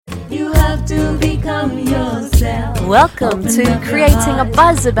have to become yourself. Welcome to Creating a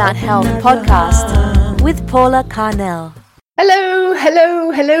Buzz About Health podcast with Paula Carnell.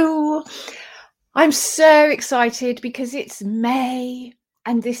 Hello. I'm so excited because it's May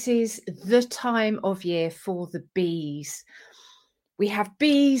and this is the time of year for the bees. We have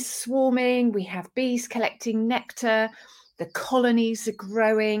bees swarming, we have bees collecting nectar, the colonies are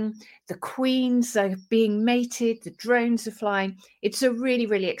growing, the queens are being mated, the drones are flying. It's a really,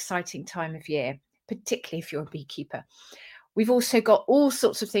 really exciting time of year, particularly if you're a beekeeper. We've also got all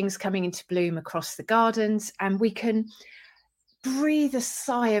sorts of things coming into bloom across the gardens, and we can breathe a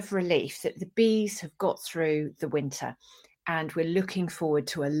sigh of relief that the bees have got through the winter, and we're looking forward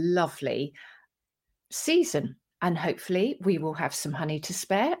to a lovely season. And hopefully we will have some honey to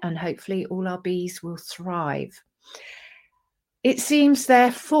spare, and hopefully all our bees will thrive. It seems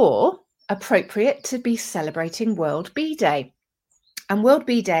therefore appropriate to be celebrating World Bee Day. And World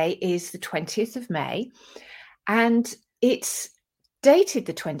Bee Day is the 20th of May, and it's dated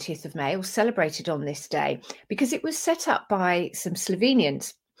the 20th of May, or celebrated on this day, because it was set up by some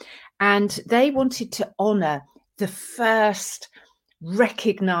Slovenians, and they wanted to honour the first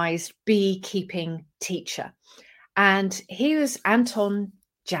recognised beekeeping teacher. And he was Anton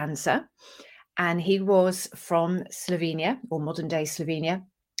Jansa, and he was from Slovenia, or modern day Slovenia,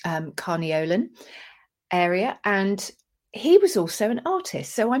 Carniolan area, and he was also an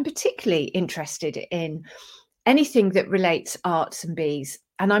artist. So I'm particularly interested in anything that relates arts and bees.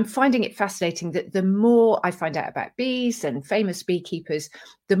 And I'm finding it fascinating that the more I find out about bees and famous beekeepers,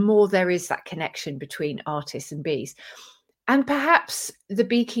 the more there is that connection between artists and bees. And perhaps the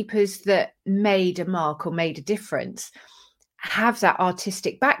beekeepers that made a mark or made a difference have that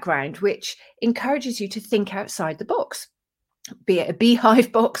artistic background, which encourages you to think outside the box, be it a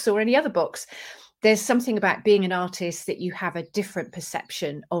beehive box or any other box. There's something about being an artist that you have a different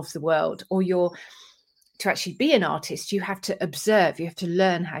perception of the world, or to actually be an artist, you have to observe, you have to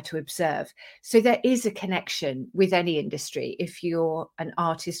learn how to observe. So there is a connection with any industry. If you're an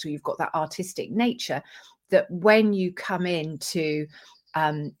artist or you've got that artistic nature, that when you come into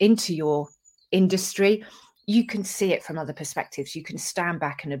your industry, you can see it from other perspectives. You can stand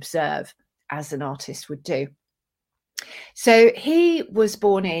back and observe as an artist would do. So he was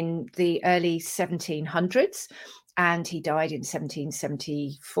born in the early 1700s and he died in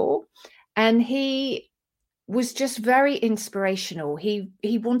 1774. And he was just very inspirational. He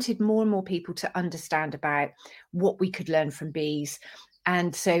wanted more and more people to understand about what we could learn from bees.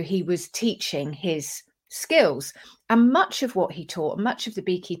 And so he was teaching his skills. And much of what he taught, much of the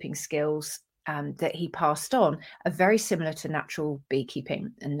beekeeping skills that he passed on are very similar to natural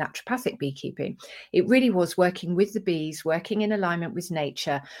beekeeping and naturopathic beekeeping. It really was working with the bees, working in alignment with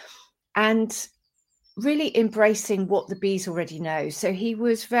nature, and really embracing what the bees already know. So he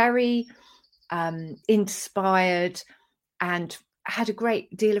was very inspired and had a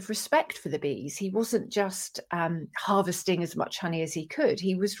great deal of respect for the bees. He wasn't just harvesting as much honey as he could.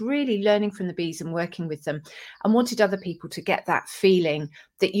 He was really learning from the bees and working with them, and wanted other people to get that feeling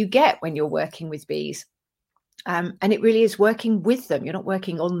that you get when you're working with bees. And it really is working with them. You're not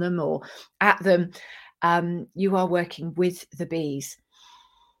working on them or at them. You are working with the bees.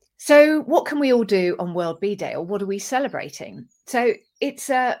 So what can we all do on World Bee Day, or what are we celebrating? So it's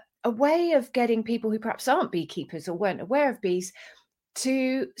a way of getting people who perhaps aren't beekeepers or weren't aware of bees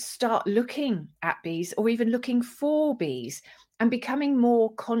to start looking at bees, or even looking for bees, and becoming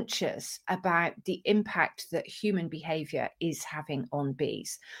more conscious about the impact that human behavior is having on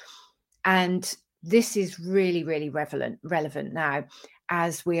bees. And this is really, really relevant now,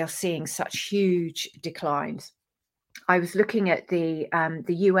 as we are seeing such huge declines. I was looking at the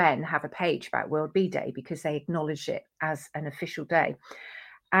UN have a page about World Bee Day because they acknowledge it as an official day.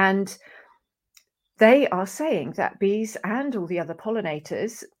 And they are saying that bees and all the other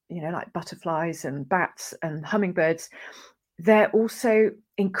pollinators, like butterflies and bats and hummingbirds, they're also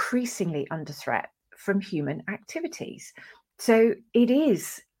increasingly under threat from human activities. So it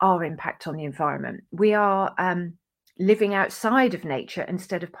is our impact on the environment. We are living outside of nature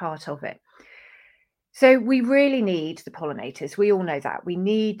instead of part of it. So we really need the pollinators. We all know that. We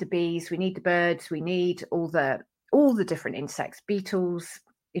need the bees, we need the birds, we need all the different insects, beetles,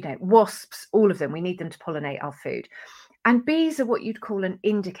 wasps, all of them. We need them to pollinate our food. And bees are what you'd call an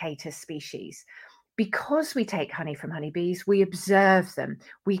indicator species. Because we take honey from honeybees, we observe them.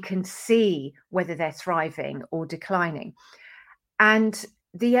 We can see whether they're thriving or declining. And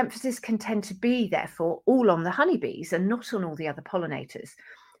the emphasis can tend to be, therefore, all on the honeybees and not on all the other pollinators.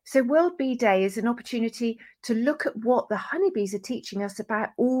 So World Bee Day is an opportunity to look at what the honeybees are teaching us about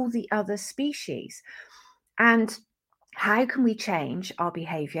all the other species. And how can we change our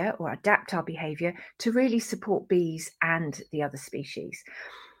behaviour or adapt our behaviour to really support bees and the other species?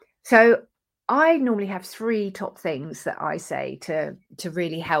 So I normally have 3 top things that I say to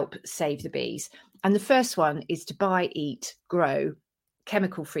really help save the bees. And the first one is to buy, eat, grow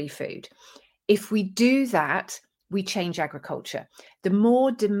chemical-free food. If we do that, we change agriculture. The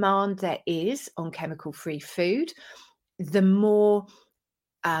more demand there is on chemical-free food, the more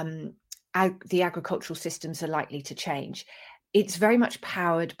the agricultural systems are likely to change. It's very much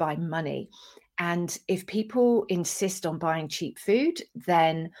powered by money. And if people insist on buying cheap food,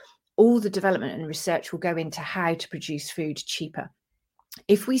 then all the development and research will go into how to produce food cheaper.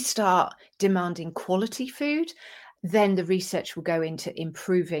 If we start demanding quality food, then the research will go into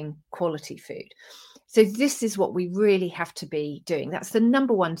improving quality food. So this is what we really have to be doing. That's the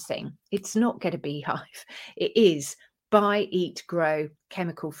number one thing. It's not get a beehive. It is buy, eat, grow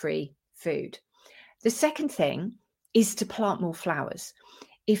chemical-free food. The second thing is to plant more flowers.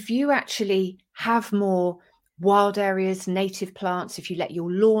 If you actually have more wild areas, native plants, if you let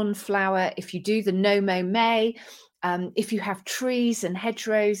your lawn flower, if you do the no mow May, if you have trees and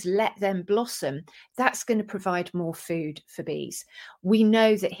hedgerows, let them blossom, that's going to provide more food for bees. We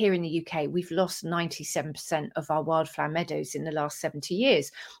know that here in the UK, we've lost 97% of our wildflower meadows in the last 70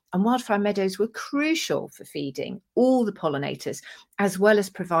 years. And wildflower meadows were crucial for feeding all the pollinators, as well as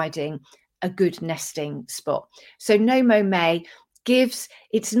providing a good nesting spot. So no mow May gives,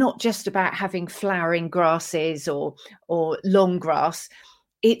 it's not just about having flowering grasses or long grass.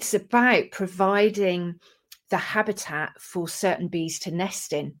 It's about providing the habitat for certain bees to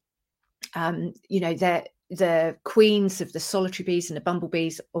nest in. The queens of the solitary bees and the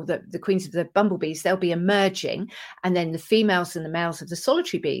bumblebees, or the queens of the bumblebees, they'll be emerging, and then the females and the males of the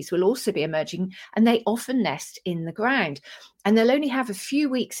solitary bees will also be emerging, and they often nest in the ground. And they'll only have a few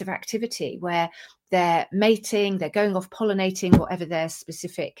weeks of activity where they're mating, they're going off pollinating, whatever their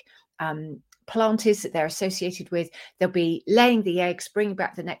specific plant is that they're associated with. They'll be laying the eggs, bringing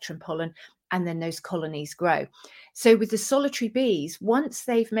back the nectar and pollen, and then those colonies grow. So with the solitary bees, once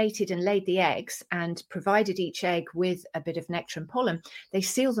they've mated and laid the eggs and provided each egg with a bit of nectar and pollen, they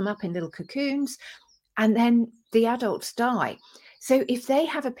seal them up in little cocoons, and then the adults die. So if they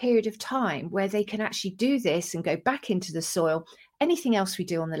have a period of time where they can actually do this and go back into the soil, anything else we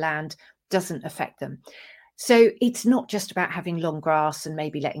do on the land doesn't affect them. So it's not just about having long grass and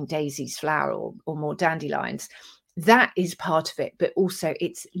maybe letting daisies flower or more dandelions. That is part of it, but also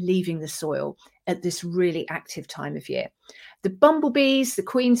it's leaving the soil at this really active time of year. The bumblebees, the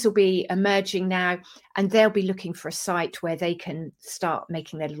queens, will be emerging now, and they'll be looking for a site where they can start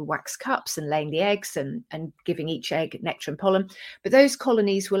making their little wax cups and laying the eggs and giving each egg nectar and pollen. But those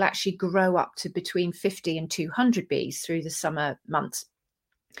colonies will actually grow up to between 50 and 200 bees through the summer months.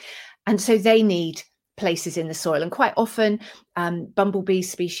 And so they need places in the soil, and quite often bumblebee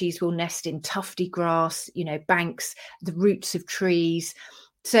species will nest in tufty grass, banks, the roots of trees.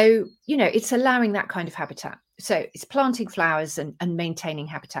 So it's allowing that kind of habitat. So it's planting flowers and maintaining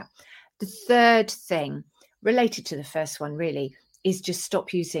habitat. The third thing related to the first one really is just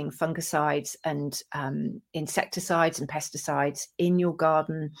stop using fungicides and insecticides and pesticides in your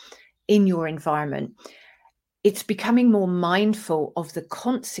garden, in your environment. It's becoming more mindful of the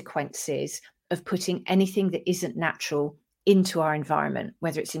consequences of putting anything that isn't natural into our environment,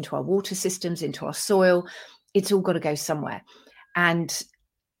 whether it's into our water systems, into our soil. It's all got to go somewhere. And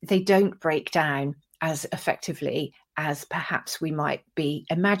they don't break down as effectively as perhaps we might be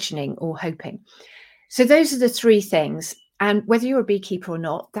imagining or hoping. So those are the 3 things. And whether you're a beekeeper or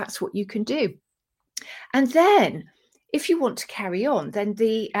not, that's what you can do. And then if you want to carry on, then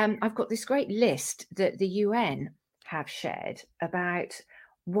I've got this great list that the UN have shared about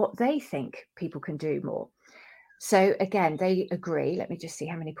what they think people can do more. So again, they agree. Let me just see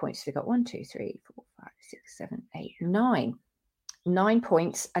how many points we got. 1, 2, 3, 4, 5, 6, 7, 8, 9. 9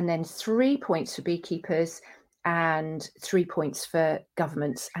 points, and then 3 points for beekeepers and 3 points for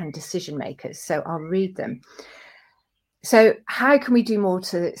governments and decision makers. So I'll read them. So how can we do more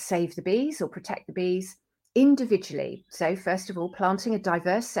to save the bees or protect the bees? Individually. So first of all, planting a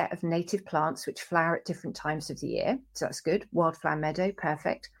diverse set of native plants which flower at different times of the year. So that's good. Wildflower meadow,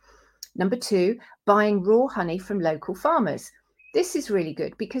 perfect. Number 2, buying raw honey from local farmers. This is really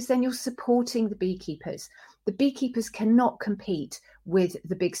good because then you're supporting the beekeepers. The beekeepers cannot compete with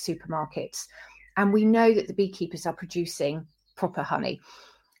the big supermarkets. And we know that the beekeepers are producing proper honey.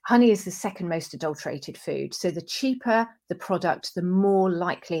 Honey is the second most adulterated food. So the cheaper the product, the more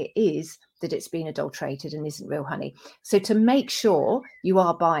likely it is that it's been adulterated and isn't real honey. So to make sure you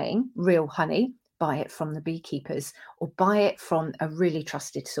are buying real honey, buy it from the beekeepers or buy it from a really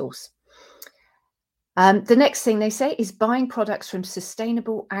trusted source. The next thing they say is buying products from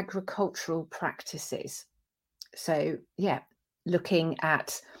sustainable agricultural practices. So, yeah, looking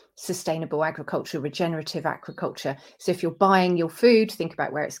at sustainable agriculture, regenerative agriculture. So if you're buying your food, think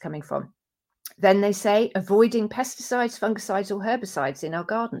about where it's coming from. Then they say avoiding pesticides, fungicides, or herbicides in our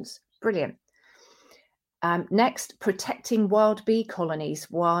gardens. Brilliant. Next, protecting wild bee colonies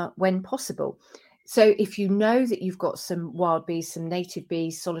when possible. So if you know that you've got some wild bees, some native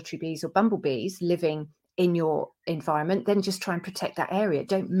bees, solitary bees, or bumblebees living in your environment, then just try and protect that area.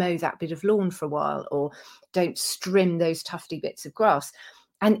 Don't mow that bit of lawn for a while, or don't trim those tufty bits of grass.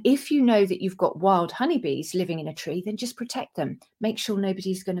 And if you know that you've got wild honeybees living in a tree, then just protect them. Make sure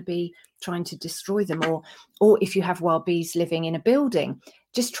nobody's going to be trying to destroy them. Or if you have wild bees living in a building,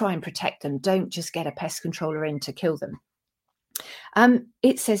 just try and protect them. Don't just get a pest controller in to kill them.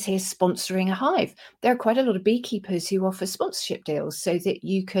 It says here sponsoring a hive. There are quite a lot of beekeepers who offer sponsorship deals so that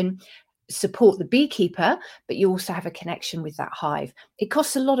you can support the beekeeper, but you also have a connection with that hive. It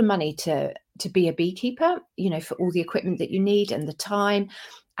costs a lot of money to be a beekeeper, for all the equipment that you need and the time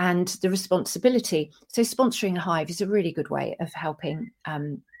and the responsibility. So sponsoring a hive is a really good way of helping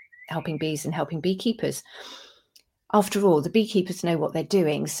bees and helping beekeepers. After all, the beekeepers know what they're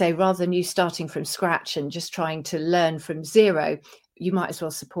doing. So rather than you starting from scratch and just trying to learn from zero, you might as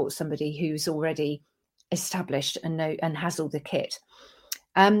well support somebody who's already established and has all the kit.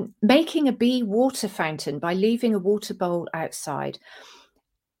 Making a bee water fountain by leaving a water bowl outside.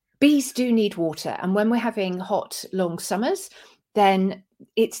 Bees do need water. And when we're having hot, long summers, then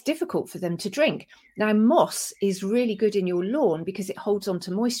it's difficult for them to drink. Now, moss is really good in your lawn because it holds on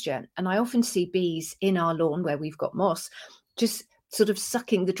to moisture. And I often see bees in our lawn where we've got moss, just sort of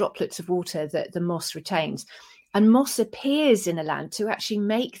sucking the droplets of water that the moss retains. And moss appears in a land to actually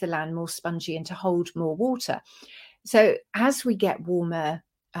make the land more spongy and to hold more water. So as we get warmer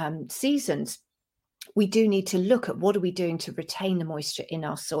seasons, we do need to look at what are we doing to retain the moisture in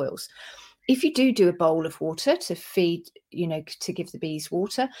our soils. If you do a bowl of water to feed, to give the bees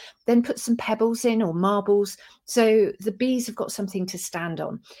water, then put some pebbles in or marbles. So the bees have got something to stand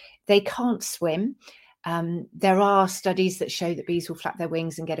on. They can't swim. There are studies that show that bees will flap their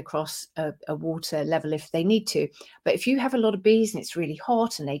wings and get across a water level if they need to. But if you have a lot of bees and it's really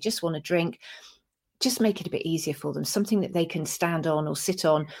hot and they just want to drink, just make it a bit easier for them, something that they can stand on or sit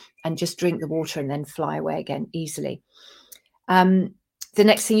on and just drink the water and then fly away again easily. The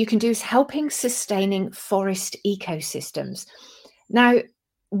next thing you can do is helping sustaining forest ecosystems. Now,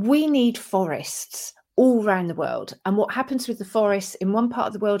 we need forests all around the world. And what happens with the forests in one part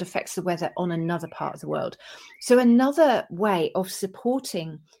of the world affects the weather on another part of the world. So another way of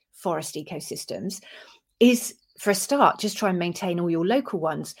supporting forest ecosystems is, for a start, just try and maintain all your local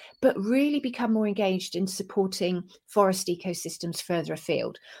ones, but really become more engaged in supporting forest ecosystems further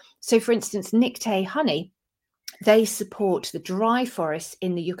afield. So, for instance, Nicté Honey, they support the dry forests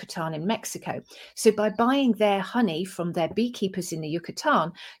in the Yucatan in Mexico. So by buying their honey from their beekeepers in the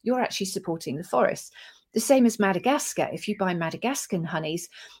Yucatan, you're actually supporting the forests. The same as Madagascar. If you buy Madagascan honeys,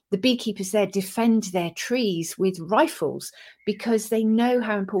 the beekeepers there defend their trees with rifles because they know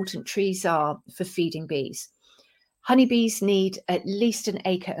how important trees are for feeding bees. Honeybees need at least an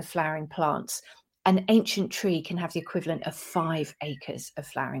acre of flowering plants. An ancient tree can have the equivalent of 5 acres of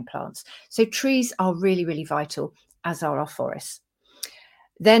flowering plants. So trees are really, really vital, as are our forests.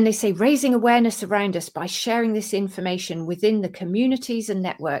 Then they say raising awareness around us by sharing this information within the communities and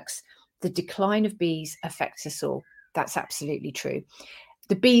networks. The decline of bees affects us all. That's absolutely true.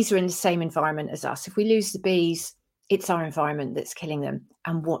 The bees are in the same environment as us. If we lose the bees, it's our environment that's killing them.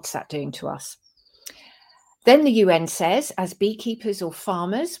 And what's that doing to us? Then the UN says, as beekeepers or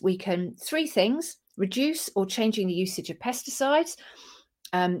farmers, we can 3 things: reduce or changing the usage of pesticides,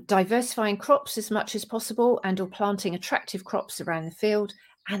 diversifying crops as much as possible, and or planting attractive crops around the field,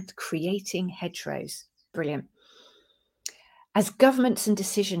 and creating hedgerows. Brilliant. As governments and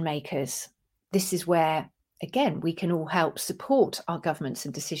decision makers, this is where, again, we can all help support our governments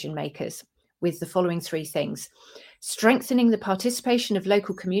and decision makers with the following 3 things: strengthening the participation of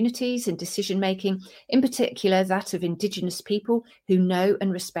local communities in decision making, in particular that of Indigenous people who know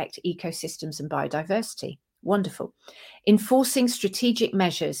and respect ecosystems and biodiversity. Wonderful. Enforcing strategic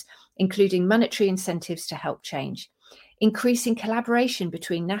measures, including monetary incentives to help change. Increasing collaboration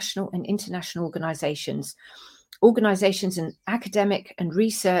between national and international organisations and academic and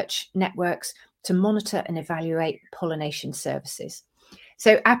research networks to monitor and evaluate pollination services.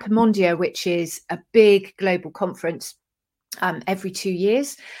 So Apimondia, which is a big global conference every 2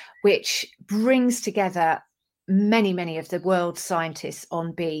 years, which brings together many of the world's scientists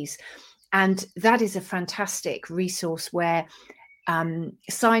on bees. And that is a fantastic resource where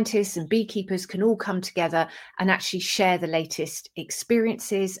scientists and beekeepers can all come together and actually share the latest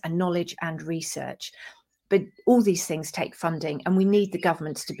experiences and knowledge and research. But all these things take funding, and we need the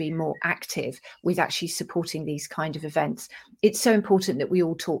governments to be more active with actually supporting these kind of events. It's so important that we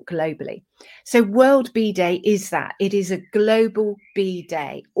all talk globally. So World Bee Day is that. It is a global bee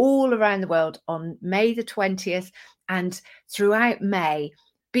day all around the world on May the 20th. And throughout May,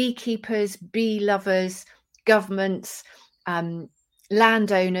 beekeepers, bee lovers, governments,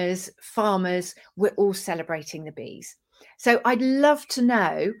 landowners, farmers, we're all celebrating the bees. So I'd love to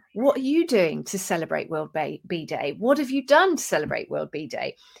know, what are you doing to celebrate World Bee Day? What have you done to celebrate World Bee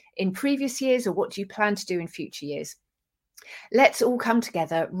Day in previous years, or what do you plan to do in future years? Let's all come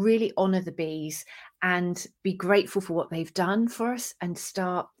together, really honour the bees and be grateful for what they've done for us, and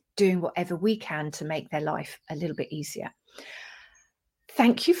start doing whatever we can to make their life a little bit easier.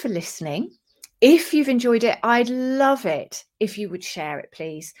 Thank you for listening. If you've enjoyed it, I'd love it if you would share it,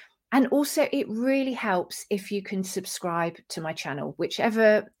 please. And also, it really helps if you can subscribe to my channel,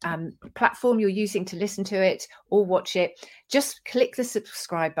 whichever platform you're using to listen to it or watch it. Just click the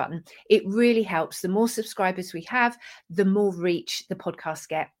subscribe button. It really helps. The more subscribers we have, the more reach the podcasts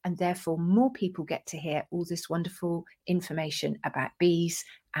get, and therefore more people get to hear all this wonderful information about bees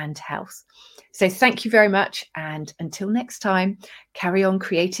and health. So thank you very much. And until next time, carry on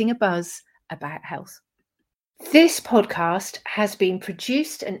creating a buzz about health. This podcast has been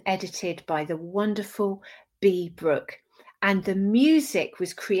produced and edited by the wonderful Bee Brooke, and the music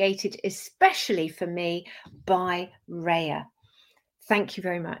was created especially for me by Raya. Thank you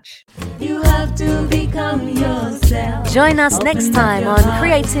very much. You have to become yourself. Join us next time on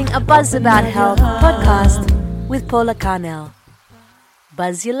Creating a Buzz About Health podcast with Paula Carnell.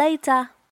 Buzz you later.